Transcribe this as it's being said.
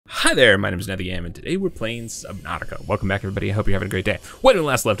Hi there, my name is Nethiam, and today we're playing Subnautica. Welcome back, everybody. I hope you're having a great day. When we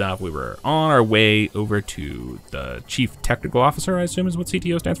last left off, we were on our way over to the Chief Technical Officer, I assume is what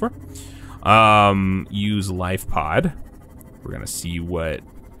CTO stands for. Use Life Pod. We're gonna see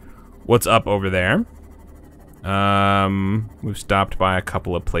what's up over there. We've stopped by a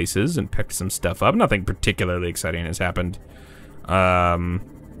couple of places and picked some stuff up. Nothing particularly exciting has happened on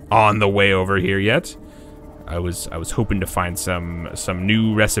the way over here yet. I was hoping to find some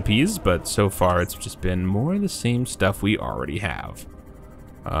new recipes, but so far it's just been more of the same stuff we already have.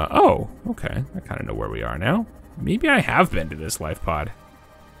 Oh, okay. I kind of know where we are now. Maybe I have been to this life pod.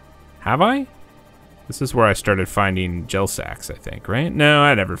 Have I? This is where I started finding gel sacks, I think, right? No,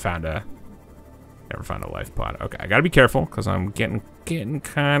 I never found a life pod. Okay, I gotta be careful because I'm getting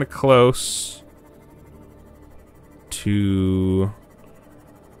kind of close to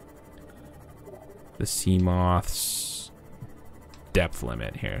the sea moth's depth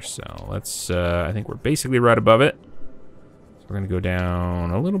limit here. So let's, I think we're basically right above it. So we're gonna go down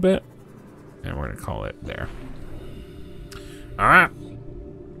a little bit and we're gonna call it there. All right.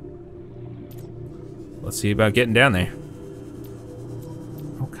 Let's see about getting down there.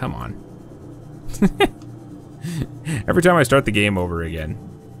 Oh, come on. Every time I start the game over again,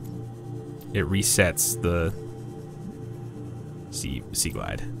 it resets the sea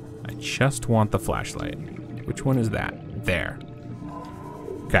glide. I just want the flashlight. Which one is that? There.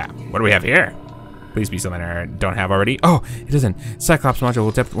 Okay, what do we have here? Please be something I don't have already. Oh, it isn't. Cyclops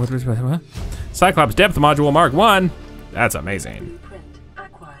module depth. What? Cyclops depth module Mark 1. That's amazing.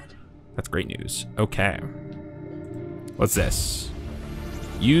 That's great news. Okay. What's this?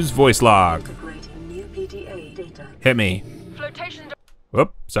 Use voice log. Hit me.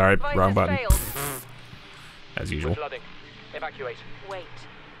 Whoop, sorry, wrong button. As usual. Evacuate. Wait.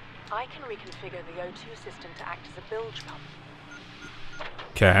 I can reconfigure the O2 system to act as a bilge pump.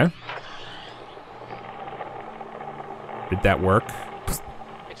 Okay. Did that work?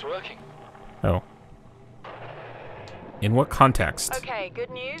 It's working. Oh. In what context? Okay, good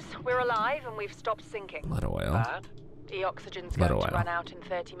news. We're alive and we've stopped sinking. Blood oil. Bad. The oxygen's going to run out in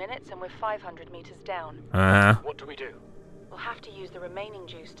 30 minutes and we're 500 meters down. What do we do? We'll have to use the remaining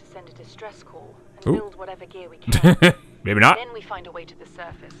juice to send a distress call and build whatever gear we can. Maybe not. Then we find a way to the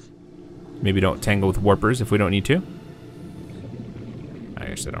surface. Maybe don't tangle with warpers if we don't need to. I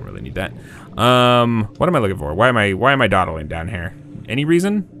actually don't really need that. What am I looking for? Why am I dawdling down here? Any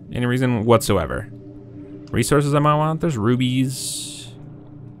reason? Any reason whatsoever? Resources I might want? There's rubies.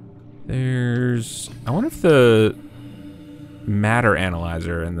 There's, I wonder if the matter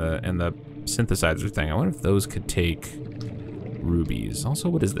analyzer and the synthesizer thing, I wonder if those could take rubies. Also,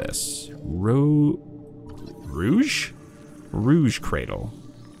 what is this? Rouge? Rouge cradle.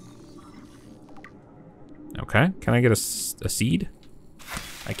 Okay, can I get a seed?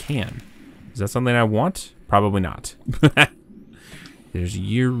 I can. Is that something I want? Probably not. There's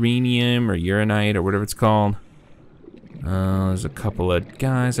uranium or uranite or whatever it's called. There's a couple of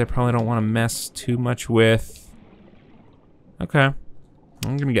guys I probably don't want to mess too much with. Okay.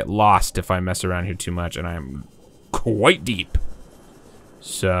 I'm gonna get lost if I mess around here too much, and I'm quite deep.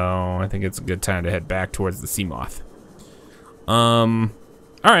 So I think it's a good time to head back towards the sea moth.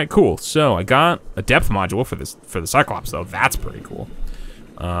 All right, cool. So I got a depth module for the Cyclops, though. That's pretty cool.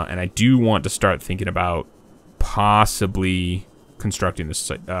 And I do want to start thinking about possibly constructing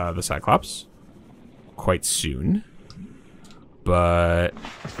the Cyclops quite soon. But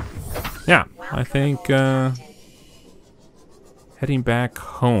yeah, I think heading back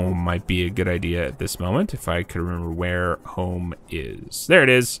home might be a good idea at this moment, if I could remember where home is. There it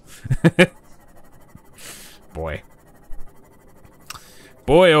is. Boy.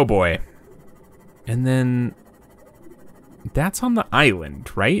 Boy, oh boy. And then that's on the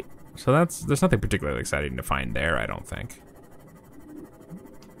island, right? So there's nothing particularly exciting to find there, I don't think.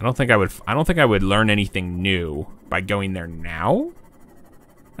 I don't think I would learn anything new by going there now.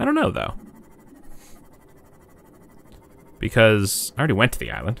 I don't know though. Because I already went to the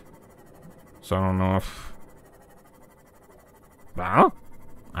island. So I don't know if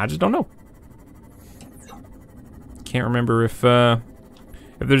I just don't know. Can't remember if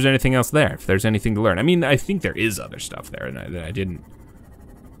there's anything else there, if there's anything to learn. I mean, I think there is other stuff there that I didn't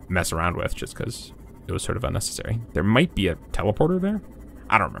mess around with just because it was sort of unnecessary. There might be a teleporter there.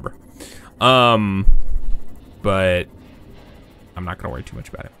 I don't remember. But I'm not gonna worry too much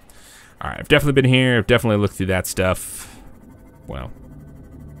about it. All right, I've definitely been here. I've definitely looked through that stuff. Well,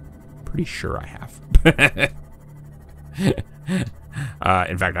 pretty sure I have.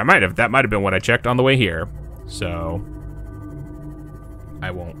 In fact, I might have. That might have been what I checked on the way here. So I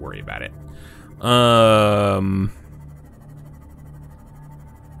won't worry about it.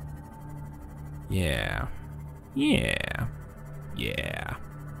 Yeah. Yeah. Yeah.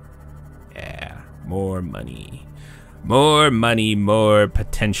 Yeah. More money. More money, more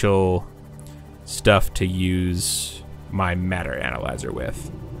potential stuff to use my matter analyzer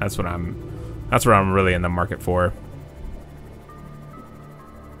with. That's what I'm really in the market for.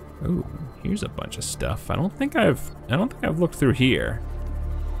 Ooh, here's a bunch of stuff. I don't think I've looked through here.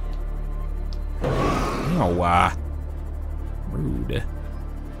 Oh, rude.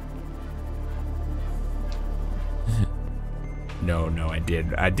 No, I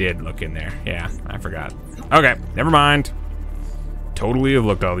did look in there. Yeah, I forgot. Okay, never mind. Totally have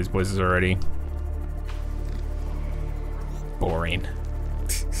looked at all these places already. Boring.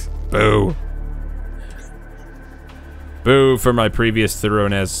 Boo. Boo for my previous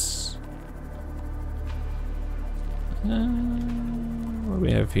thoroughness. What do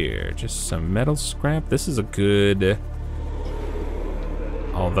we have here? Just some metal scrap. This is a good...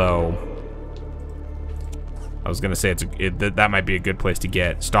 Although... I was gonna say that might be a good place to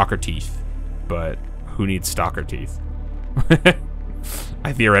get stalker teeth, but who needs stalker teeth?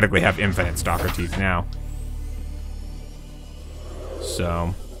 I theoretically have infinite stalker teeth now.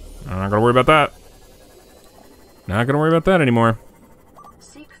 So, I'm not gonna worry about that. Not gonna worry about that anymore.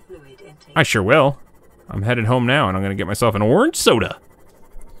 I sure will. I'm headed home now and I'm gonna get myself an orange soda.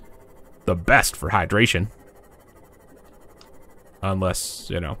 The best for hydration. Unless,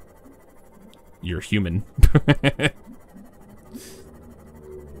 you know, you're human.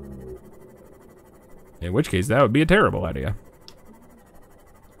 In which case, that would be a terrible idea.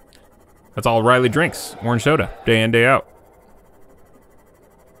 That's all Riley drinks. Orange soda, day in, day out.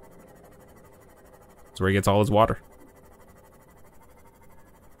 That's where he gets all his water.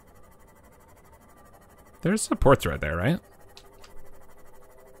 There's supports right there, right?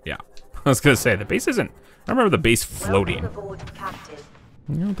 Yeah. I was gonna say, the base isn't... I remember the base floating. I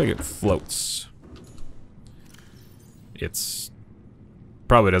don't think it floats. It's...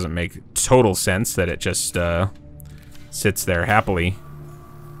 probably doesn't make total sense that it just sits there happily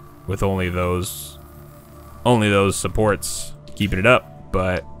with only those supports keeping it up,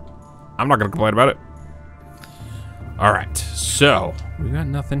 but I'm not gonna complain about it. All right, so we've got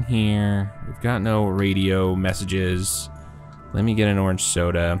nothing here. We've got no radio messages. Let me get an orange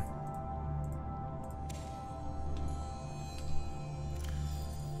soda.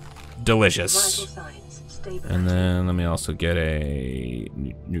 Delicious. And then let me also get a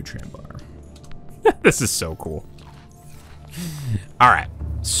nutrient bar. This is so cool. All right,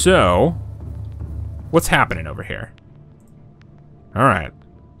 so what's happening over here? All right,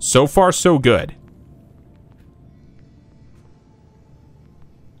 so far so good.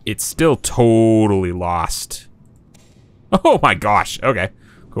 It's still totally lost. Oh my gosh, okay,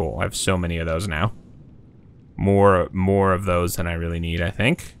 cool. I have so many of those now. More of those than I really need, I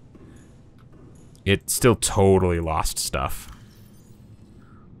think. It still totally lost stuff.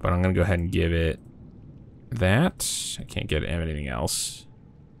 But I'm gonna go ahead and give it that. I can't get anything else.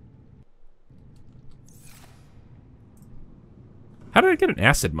 How did I get an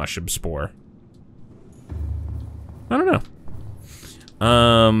acid mushroom spore? I don't know.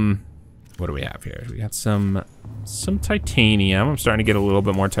 What do we have here? We got some titanium. I'm starting to get a little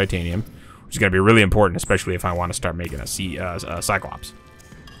bit more titanium, which is gonna be really important, especially if I want to start making a Cyclops.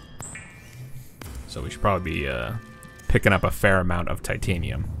 So we should probably be picking up a fair amount of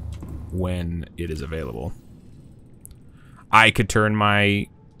titanium when it is available. I could turn my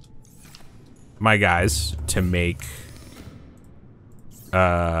guys to make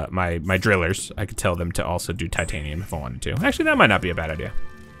my drillers. I could tell them to also do titanium if I wanted to. Actually, that might not be a bad idea.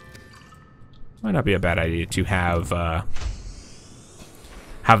 Might not be a bad idea to have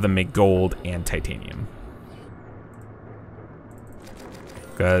them make gold and titanium.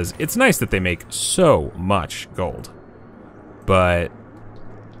 Because it's nice that they make so much gold, but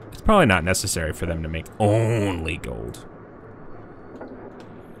it's probably not necessary for them to make only gold.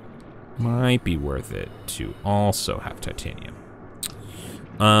 Might be worth it to also have titanium.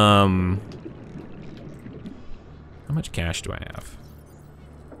 How much cash do I have?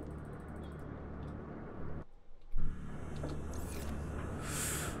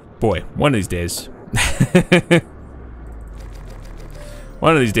 Boy, one of these days.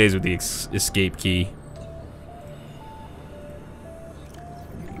 One of these days with the escape key.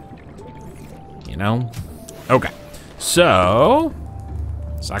 You know? Okay. So...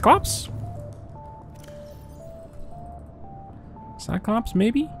 Cyclops? Cyclops,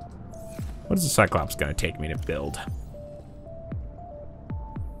 maybe? What is the Cyclops gonna take me to build?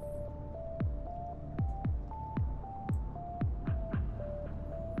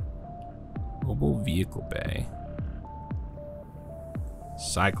 Mobile vehicle bay.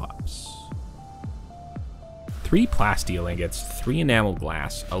 Cyclops. 3 plasteel ingots, 3 enamel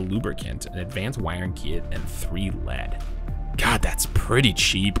glass, a lubricant, an advanced wiring kit, and 3 lead. God, that's pretty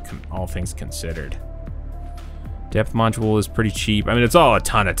cheap, all things considered. Depth module is pretty cheap. I mean, it's all a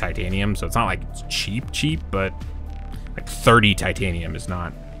ton of titanium, so it's not like it's cheap, but like 30 titanium is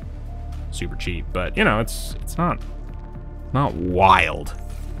not super cheap. But you know, it's not wild.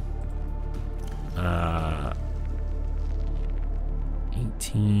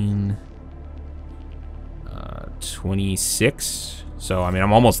 18, 26. So I mean,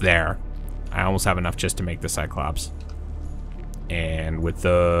 I'm almost there. I almost have enough just to make the Cyclops. And with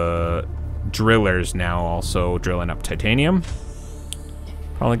the drillers now also drilling up titanium.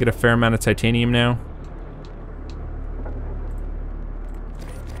 Probably get a fair amount of titanium now.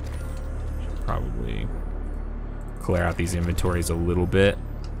 Probably clear out these inventories a little bit,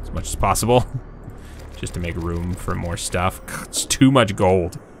 as much as possible, just to make room for more stuff. It's too much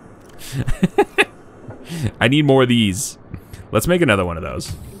gold. I need more of these. Let's make another one of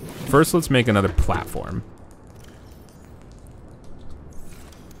those. First, let's make another platform.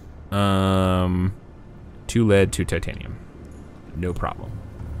 2 lead, 2 titanium. No problem.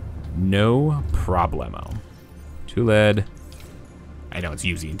 No problemo. 2 lead. I know it's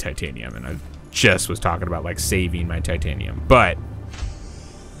using titanium, and I just was talking about like saving my titanium, but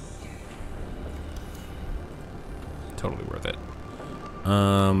totally worth it.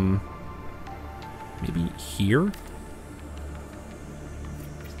 Maybe here?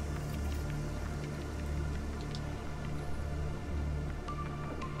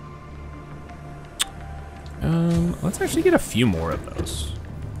 Let's actually get a few more of those.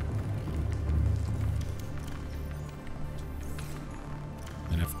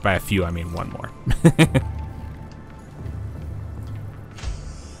 And if by a few, I mean one more.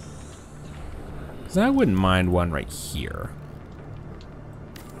 Because I wouldn't mind one right here.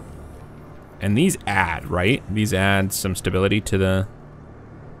 And these add, right? These add some stability to the...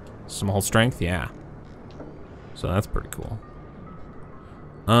 some hull strength, yeah. So that's pretty cool.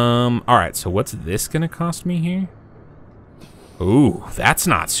 Alright, so what's this gonna cost me here? Ooh, that's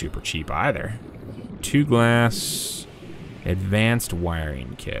not super cheap either. 2 glass, advanced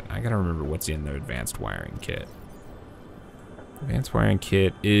wiring kit. I gotta remember what's in the advanced wiring kit. Advanced wiring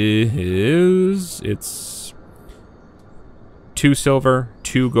kit is, it's 2 silver,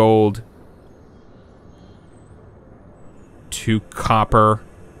 2 gold, 2 copper,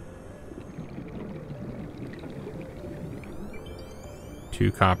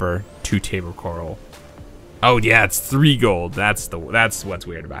 2 copper, 2 table coral. Oh yeah, it's 3 gold. That's what's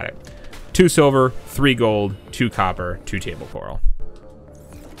weird about it. 2 silver, 3 gold, 2 copper, 2 table coral.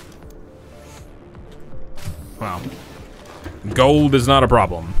 Wow. Gold is not a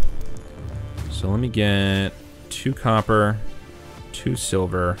problem. So let me get 2 copper, 2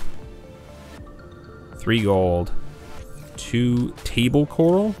 silver, 3 gold, 2 table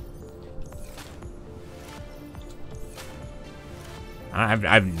coral.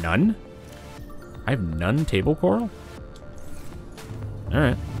 I've none? I have none table coral?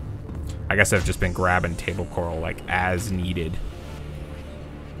 Alright. I guess I've just been grabbing table coral like as needed.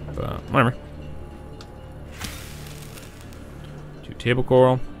 But whatever. 2 table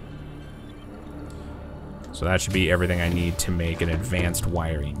coral. So that should be everything I need to make an advanced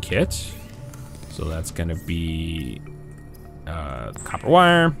wiring kit. So that's gonna be copper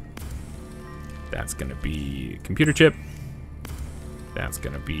wire. That's gonna be computer chip. That's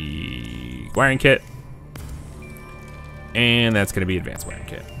gonna be wiring kit. And that's gonna be advanced wiring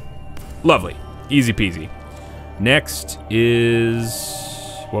kit. Lovely, easy peasy. Next is,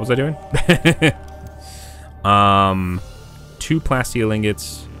 what was I doing? 2 plasteel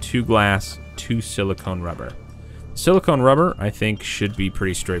ingots, 2 glass, 2 silicone rubber. Silicone rubber, I think, should be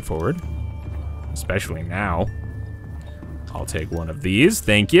pretty straightforward, especially now. I'll take one of these,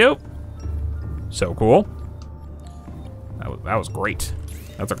 thank you. So cool. That was great.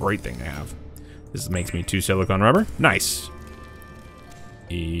 That's a great thing to have. This makes me 2 silicone rubber. Nice.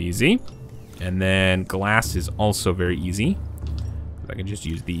 Easy. And then glass is also very easy. I can just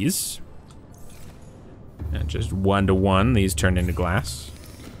use these. And just 1-to-1, these turn into glass.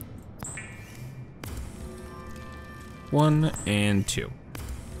 1 and 2.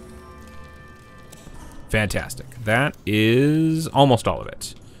 Fantastic. That is almost all of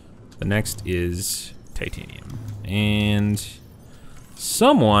it. The next is titanium. And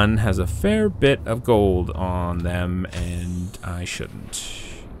someone has a fair bit of gold on them, and I shouldn't.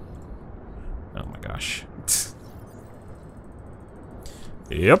 Oh my gosh.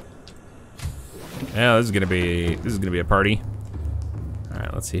 Yep. Yeah, this is gonna be a party.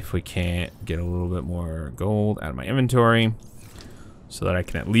 Alright, let's see if we can't get a little bit more gold out of my inventory so that I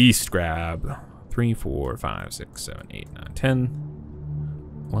can at least grab 3, 4, 5, 6, 7, 8, 9, 10.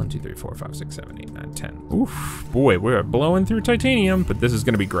 1, 2, 3, 4, 5, 6, 7, 8, 9, 10. Oof, boy, we're blowing through titanium, but this is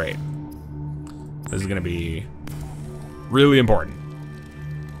gonna be great. This is gonna be really important.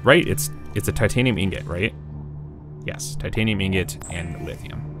 Right? It's a titanium ingot, right? Yes, titanium ingot and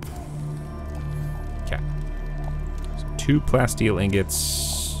lithium. Okay. So 2 plasteel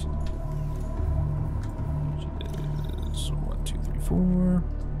ingots. Which is 1, 2, 3, 4.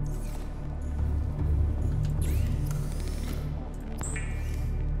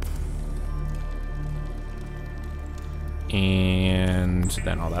 And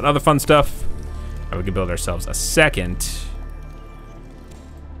then all that other fun stuff. And we can build ourselves a second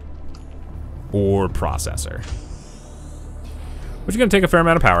ore processor. Which is going to take a fair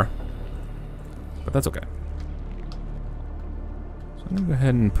amount of power. But that's okay. So I'm going to go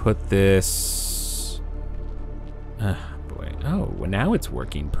ahead and put this... boy. Oh, well, now it's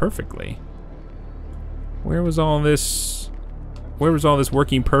working perfectly. Where was all this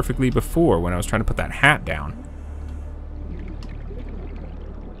working perfectly before when I was trying to put that hat down?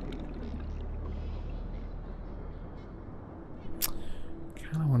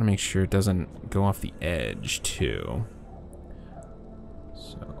 I want to make sure it doesn't go off the edge too.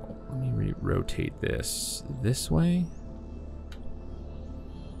 So let me rotate this way.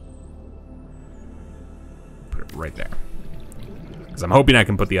 Put it right there. Because I'm hoping I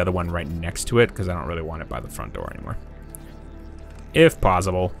can put the other one right next to it, because I don't really want it by the front door anymore. If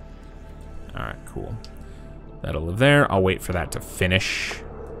possible. Alright, cool. That'll live there. I'll wait for that to finish.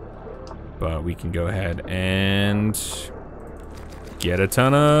 But we can go ahead and get a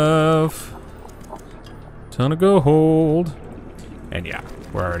ton of gold. And yeah,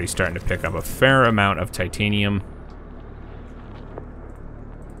 we're already starting to pick up a fair amount of titanium.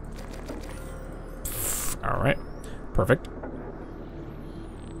 All right, perfect.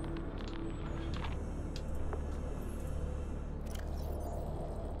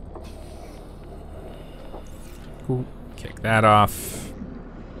 Cool, kick that off.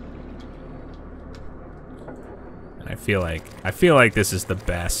 I feel like this is the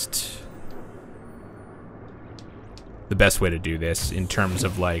best way to do this in terms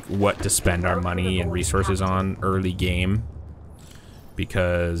of like what to spend our money and resources on early game,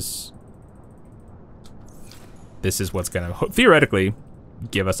 because this is what's gonna theoretically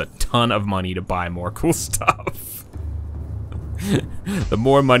give us a ton of money to buy more cool stuff. The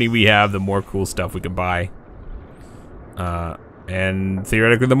more money we have, the more cool stuff we can buy, and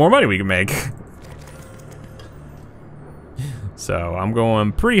theoretically the more money we can make. So I'm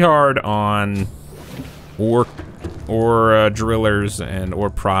going pretty hard on ore drillers and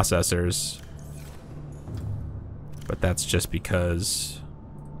ore processors, but that's just because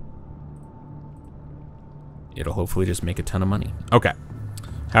it'll hopefully just make a ton of money. Okay,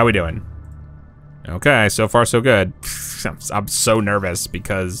 how we doing? Okay, so far so good. I'm so nervous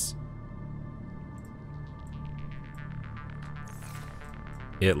because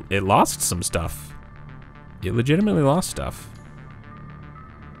it lost some stuff. It legitimately lost stuff.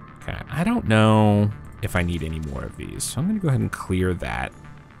 Okay, I don't know if I need any more of these, so I'm gonna go ahead and clear that.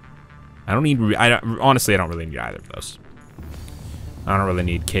 Honestly, I don't really need either of those. I don't really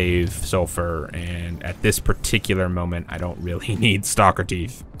need cave sulfur, and at this particular moment, I don't really need stalker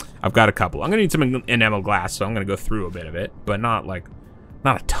teeth. I've got a couple. I'm gonna need some enamel glass, so I'm gonna go through a bit of it, but not a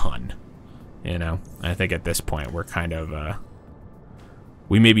ton. You know, I think at this point we're kind of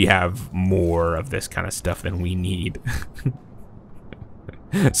we maybe have more of this kind of stuff than we need.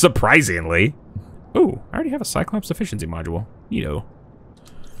 Surprisingly. Ooh, I already have a Cyclops efficiency module. Neato.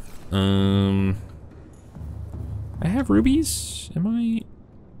 I have rubies. Am I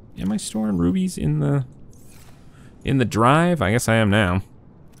storing rubies in the drive? I guess I am now.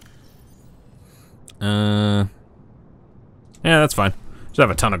 Yeah, that's fine. Just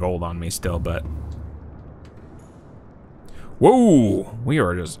have a ton of gold on me still, but whoa, we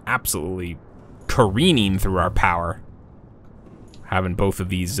are just absolutely careening through our power. Having both of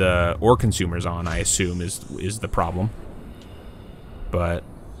these ore consumers on, I assume, is the problem. But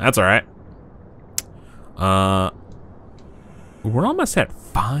that's all right. We're almost at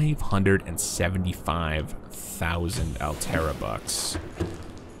 575,000 Alterra bucks,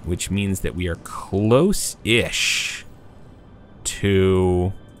 which means that we are close-ish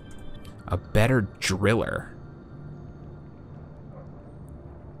to a better driller.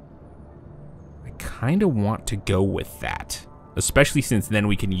 I kind of want to go with that. Especially since then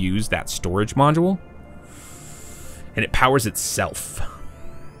we can use that storage module. And it powers itself.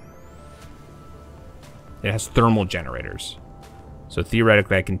 It has thermal generators. So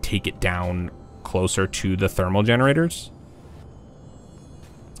theoretically I can take it down closer to the thermal generators.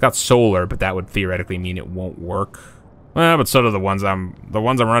 got solar, but that would theoretically mean it won't work. Well, but so do the ones I'm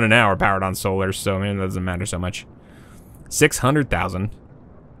running now are powered on solar, so maybe that doesn't matter so much. 600,000.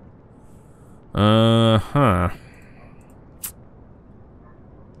 I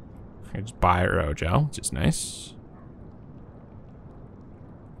just buy aerogel, which is nice.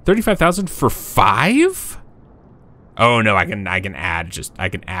 35,000 for 5? Oh no, I can add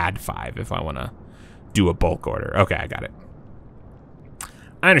 5 if I want to do a bulk order. Okay, I got it.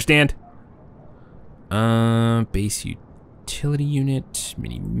 I understand. Base utility unit,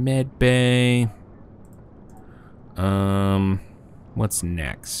 mini med bay. What's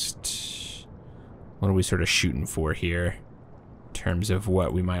next? What are we sort of shooting for here in terms of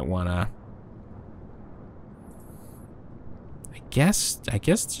what we might wanna? I guess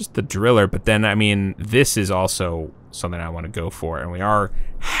just the driller, but then I mean this is also something I want to go for, and we are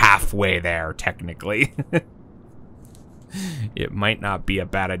halfway there technically. It might not be a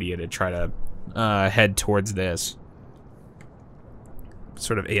bad idea to try to head towards this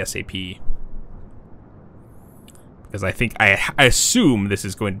sort of ASAP, because I think I assume this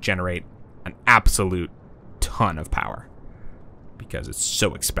is going to generate an absolute ton of power because it's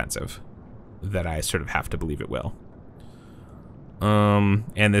so expensive that I sort of have to believe it will.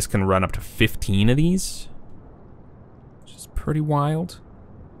 And this can run up to 15 of these, which is pretty wild.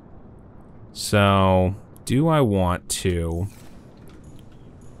 So, do I want to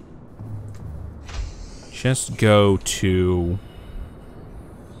just go to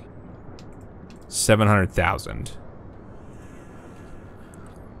 700,000?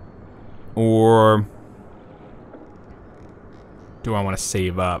 Or do I want to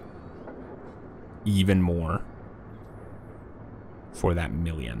save up even more for that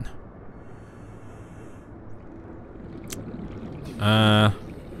million?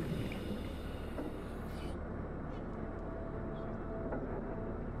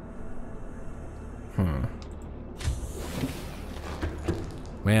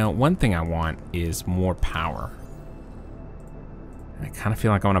 Well, one thing I want is more power. I kind of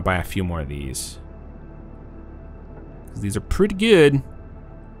feel like I want to buy a few more of these, 'cause these are pretty good.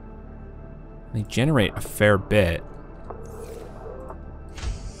 They generate a fair bit.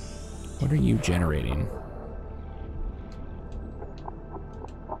 What are you generating?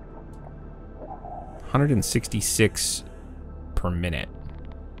 166 per minute.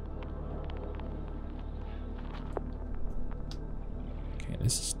 Okay,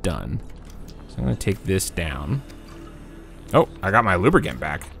 this is done. So I'm gonna take this down. Oh, I got my lubricant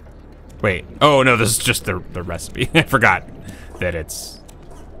back. Wait, oh no, this is just the recipe. I forgot that it's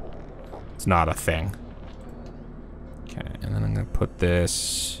not a thing. Okay, and then I'm gonna put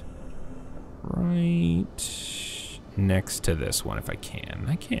this right next to this one if I can.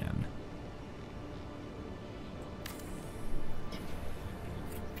 I can.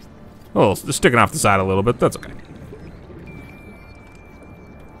 Oh, it's sticking off the side a little bit, that's okay.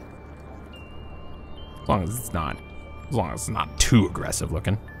 As long as it's not too aggressive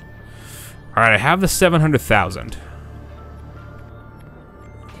looking. All right, I have the 700,000.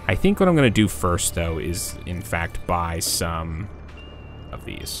 I think what I'm gonna do first though is in fact buy some of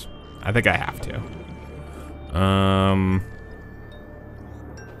these. I think I have to.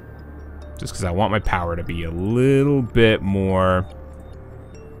 Just because I want my power to be a little bit more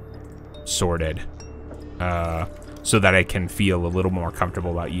sorted, so that I can feel a little more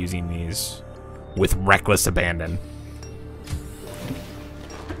comfortable about using these with reckless abandon.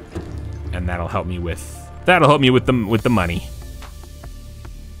 And that'll help me with the money.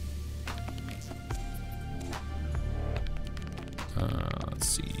 Let's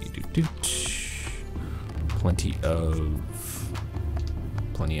see. Plenty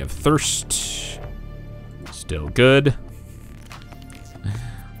of thirst. Still good.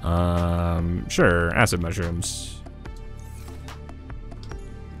 Sure, acid mushrooms.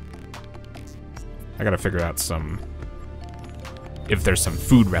 I gotta figure out if there's some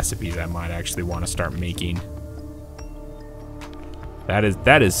food recipes I might actually want to start making.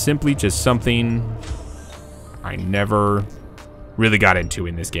 That is simply just something I never really got into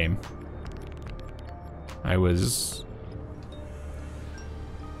in this game. I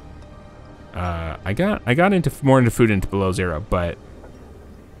got more into food into Below Zero, but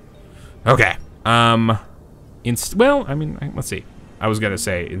okay. Well, I mean, let's see. I was gonna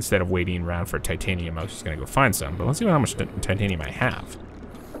say instead of waiting around for titanium, I was just gonna go find some. But let's see how much titanium I have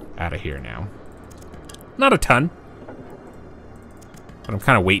out of here now. Not a ton, but I'm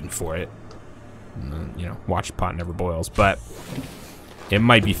kind of waiting for it. And then, you know, watch pot never boils. But it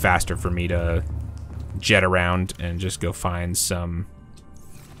might be faster for me to jet around and just go find some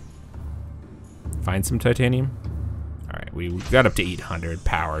titanium. All right, we got up to 800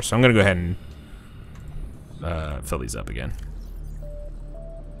 power, so I'm gonna go ahead and fill these up again.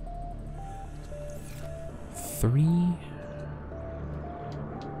 3,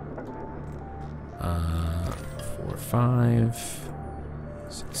 4, 5,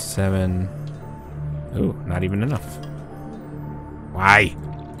 6, 7. Ooh, not even enough. Why?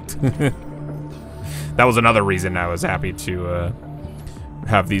 That was another reason I was happy to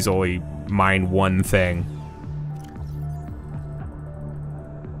have these only mine one thing.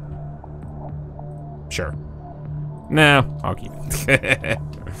 Sure. No, I'll keep it.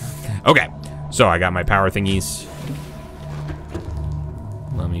 Okay, so I got my power thingies.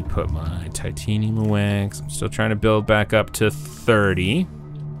 Let me put my titanium away, 'cause I'm still trying to build back up to 30.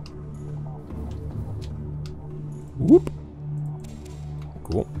 Whoop.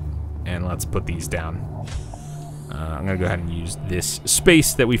 Cool. And let's put these down. I'm gonna go ahead and use this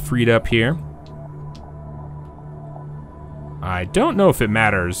space that we freed up here. I don't know if it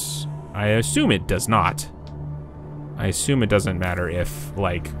matters. I assume it does not. I assume it doesn't matter if,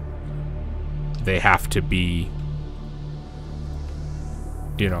 like, they have to be,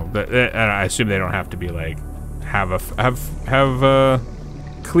 you know, I assume they don't have to be, like, have a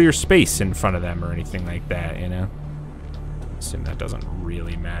clear space in front of them or anything like that, you know? I assume that doesn't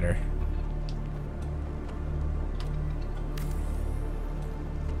really matter.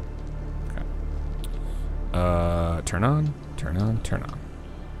 Okay. Turn on, turn on, turn on.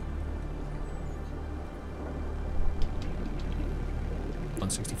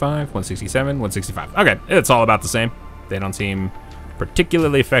 165, 167, 165. Okay, it's all about the same. They don't seem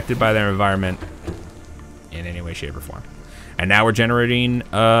particularly affected by their environment in any way, shape, or form. And now we're generating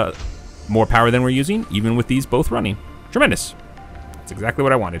more power than we're using, even with these both running. Tremendous. That's exactly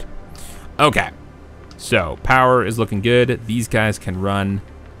what I wanted. Okay, so power is looking good. These guys can run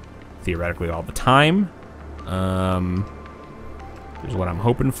theoretically all the time. Here's what I'm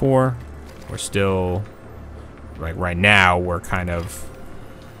hoping for. We're still, like right now, we're kind of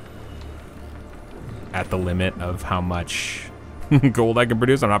at the limit of how much gold I can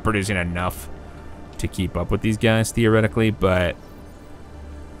produce. I'm not producing enough to keep up with these guys theoretically, but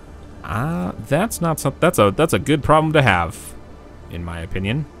that's not something. That's a good problem to have, in my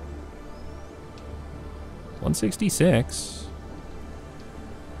opinion. 166.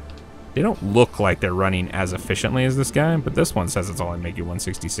 They don't look like they're running as efficiently as this guy, but this one says it's only making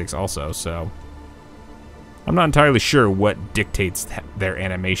 166 also, so I'm not entirely sure what dictates their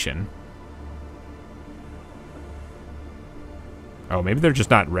animation. Oh, maybe they're just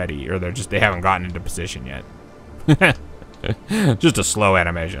not ready, or they haven't gotten into position yet. Just a slow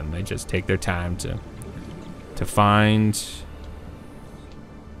animation. They just take their time to find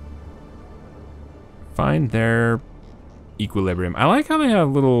their equilibrium. I like how they have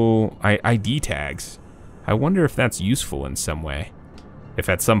little ID tags. I wonder if that's useful in some way. If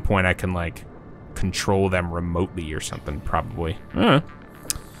at some point I can, like, control them remotely or something, probably.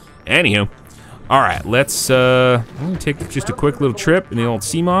 Anywho. Alright, let's take just a quick little trip in the old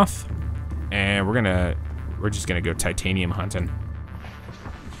Seamoth. And we're just gonna go titanium hunting.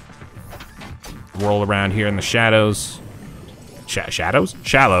 Roll around here in the shadows. Shadows?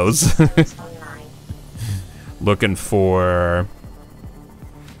 Shallows. Looking for,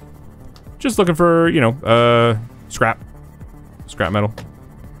 you know, scrap metal.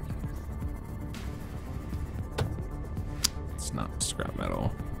 It's not scrap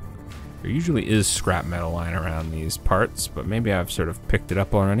metal. There usually is scrap metal lying around these parts, but maybe I've sort of picked it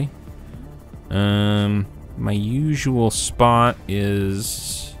up already. My usual spot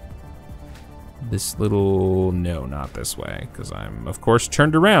is this little, no, not this way, because I'm, of course,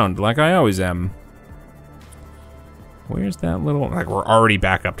 turned around like I always am. Where's that little, like, we're already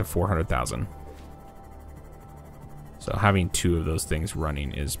back up to 400,000. So having two of those things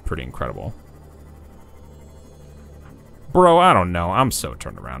running is pretty incredible. Bro, I don't know. I'm so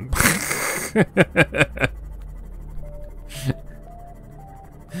turned around.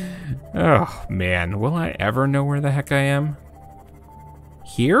 Oh, man. Will I ever know where the heck I am?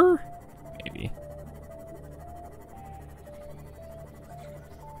 Here? Maybe.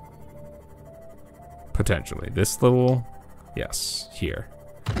 Potentially. This little... Yes, here.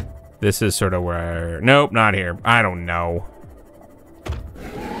 This is sort of where... Nope, not here. I don't know.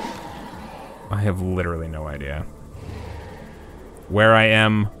 I have literally no idea where I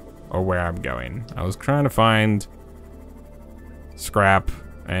am or where I'm going. I was trying to find scrap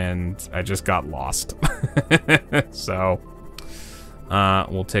and I just got lost. So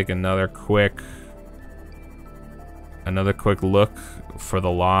we'll take another quick look for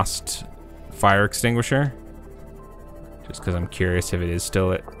the lost fire extinguisher, just because I'm curious if it is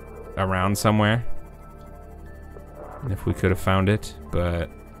still around somewhere. if we could have found it, but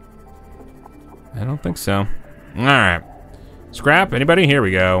I don't think so. All right, scrap. Anybody? Here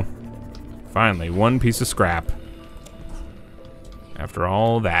we go. Finally, one piece of scrap. After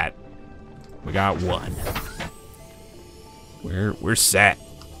all that, we got one. We're set.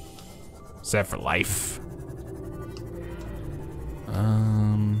 Set for life.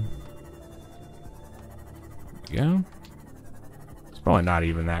 There we go. It's probably not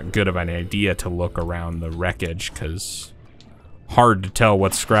even that good of an idea to look around the wreckage, because hard to tell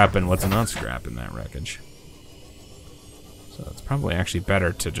what's scrap and what's not scrap in that wreckage. So it's probably actually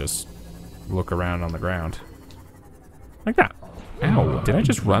better to just look around on the ground. Like that. Ow, did I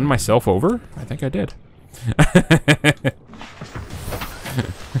just run myself over? I think I did.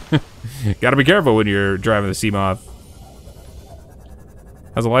 Gotta be careful when you're driving the Seamoth.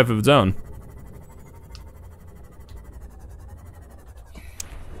 Has a life of its own.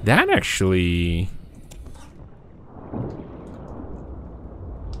 That actually...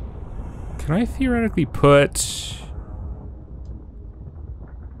 Can I theoretically put...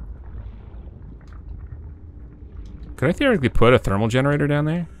 Could I theoretically put a thermal generator down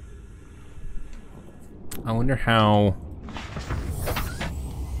there? I wonder how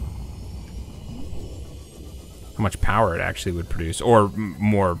much power it actually would produce, or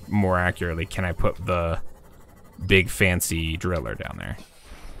more accurately, can I put the big fancy driller down there?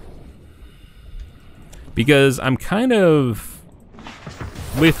 Because I'm kind of,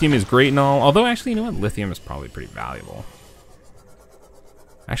 lithium is great and all, although actually, you know what, lithium is probably pretty valuable.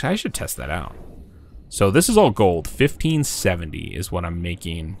 Actually, I should test that out. So this is all gold. 1570 is what I'm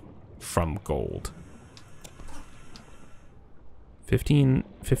making from gold.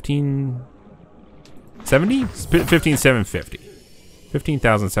 1570? 15,750.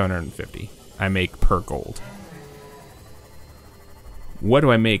 15,750 I make per gold. What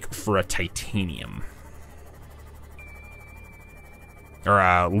do I make for a titanium? Or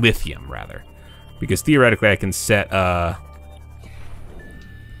a lithium, rather. Because theoretically I can set oh,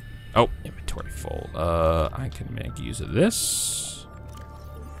 inventory full. I can make use of this.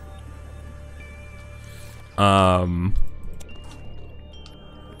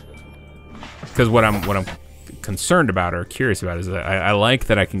 Because what I'm concerned about or curious about is that I like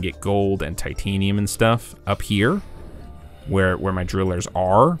that I can get gold and titanium and stuff up here, where my drillers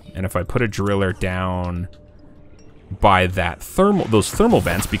are, and if I put a driller down by that those thermal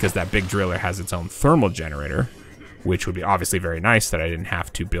vents, because that big driller has its own thermal generator, which would be obviously very nice that I didn't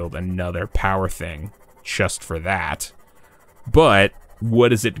have to build another power thing just for that. But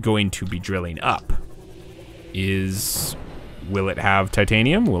what is it going to be drilling up? Will it have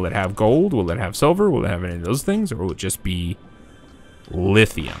titanium? Will it have gold? Will it have silver? Will it have any of those things? Or will it just be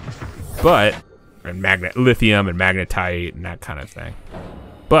lithium? And lithium and magnetite and that kind of thing.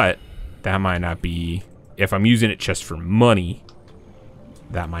 But that might not be, if I'm using it just for money,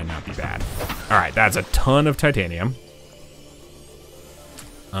 that might not be bad. All right, that's a ton of titanium.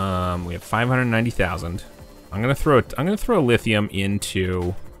 We have 590,000. I'm gonna throw lithium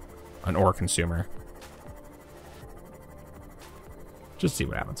into an ore consumer. Just to see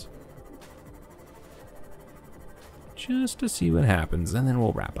what happens. Just to see what happens, and then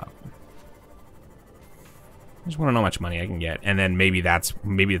we'll wrap up. I just want to know how much money I can get, and then maybe it's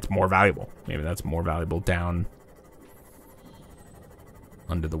more valuable. Maybe that's more valuable down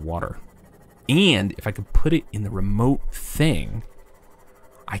under the water. And if I could put it in the remote thing,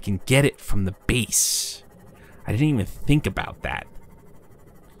 I can get it from the base. I didn't even think about that.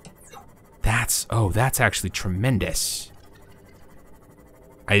 That's actually tremendous.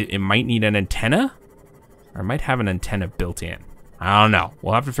 It might need an antenna, or I might have an antenna built in. I don't know.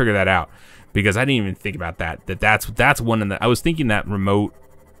 We'll have to figure that out, because I didn't even think about that. That's one in the. I was thinking that remote,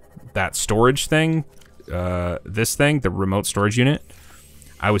 that storage thing, this thing, the remote storage unit.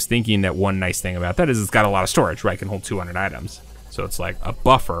 I was thinking that one nice thing about that is it's got a lot of storage, right? It can hold 200 items, so it's like a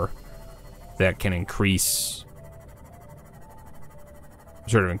buffer that can increase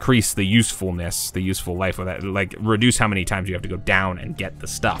the usefulness, the useful life of that, like reduce how many times you have to go down and get the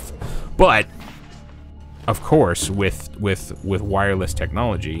stuff. But of course, with wireless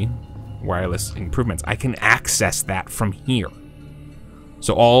technology, wireless improvements, I can access that from here.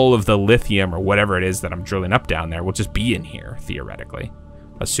 So all of the lithium or whatever it is that I'm drilling up down there will just be in here theoretically,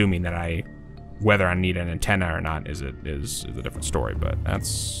 assuming that whether I need an antenna or not is a different story. But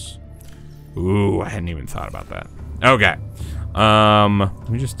that's, ooh, I hadn't even thought about that. Okay. Let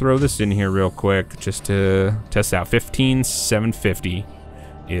me just throw this in here real quick just to test out. 15,750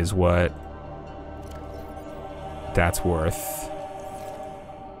 is what that's worth.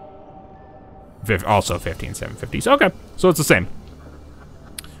 Also 15,750. So, okay, so it's the same.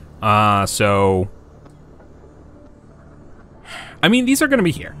 So I mean, these are gonna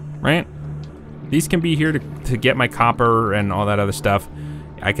be here, right? These can be here to get my copper and all that other stuff.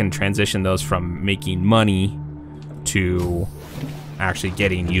 I can transition those from making money to actually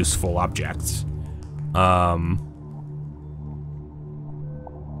getting useful objects. I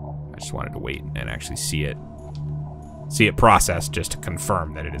just wanted to wait and actually see it processed just to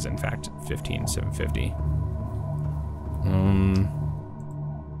confirm that it is in fact 15,750.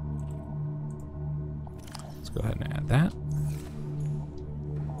 Let's go ahead and add that.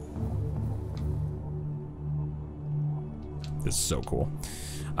 This is so cool.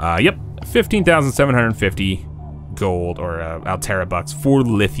 Yep, 15,750 gold or Alterra bucks for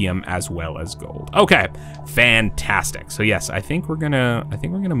lithium as well as gold. Okay, fantastic. So yes, I think we're gonna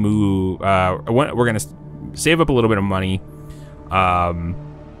move. We're gonna save up a little bit of money,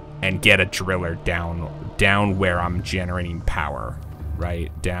 and get a driller down where I'm generating power,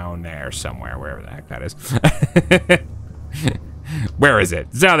 right down there somewhere, wherever the heck that is. Where is it?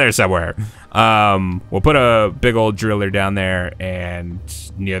 It's down there somewhere. We'll put a big old driller down there and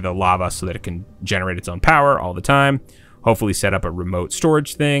near the lava so that it can generate its own power all the time. Hopefully set up a remote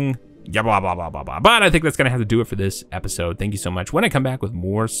storage thing. Yeah, blah, blah, blah, blah, blah. But I think that's going to have to do it for this episode. Thank you so much. When I come back with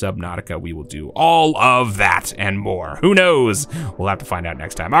more Subnautica, we will do all of that and more. Who knows? We'll have to find out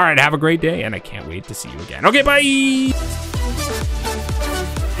next time. All right, have a great day, and I can't wait to see you again. Okay, bye!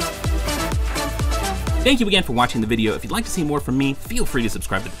 Thank you again for watching the video. If you'd like to see more from me, feel free to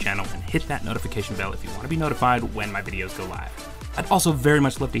subscribe to the channel and hit that notification bell if you want to be notified when my videos go live. I'd also very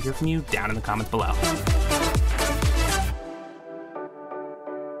much love to hear from you down in the comments below.